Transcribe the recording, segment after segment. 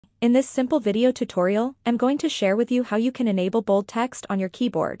In this simple video tutorial, I'm going to share with you how you can enable bold text on your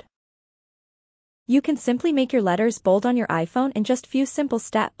keyboard. You can simply make your letters bold on your iPhone in just few simple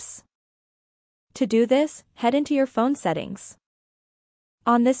steps. To do this, head into your phone settings.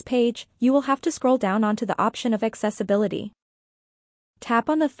 On this page, you will have to scroll down onto the option of accessibility.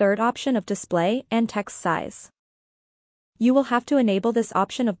 Tap on the third option of display and text size. You will have to enable this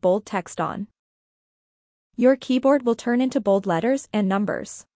option of bold text on. Your keyboard will turn into bold letters and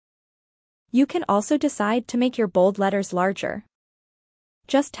numbers. You can also decide to make your bold letters larger.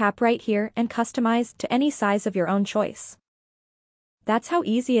 Just tap right here and customize to any size of your own choice. That's how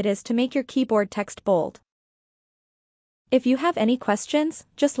easy it is to make your keyboard text bold. If you have any questions,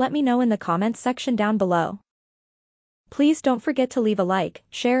 just let me know in the comments section down below. Please don't forget to leave a like,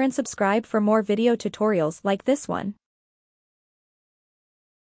 share and subscribe for more video tutorials like this one.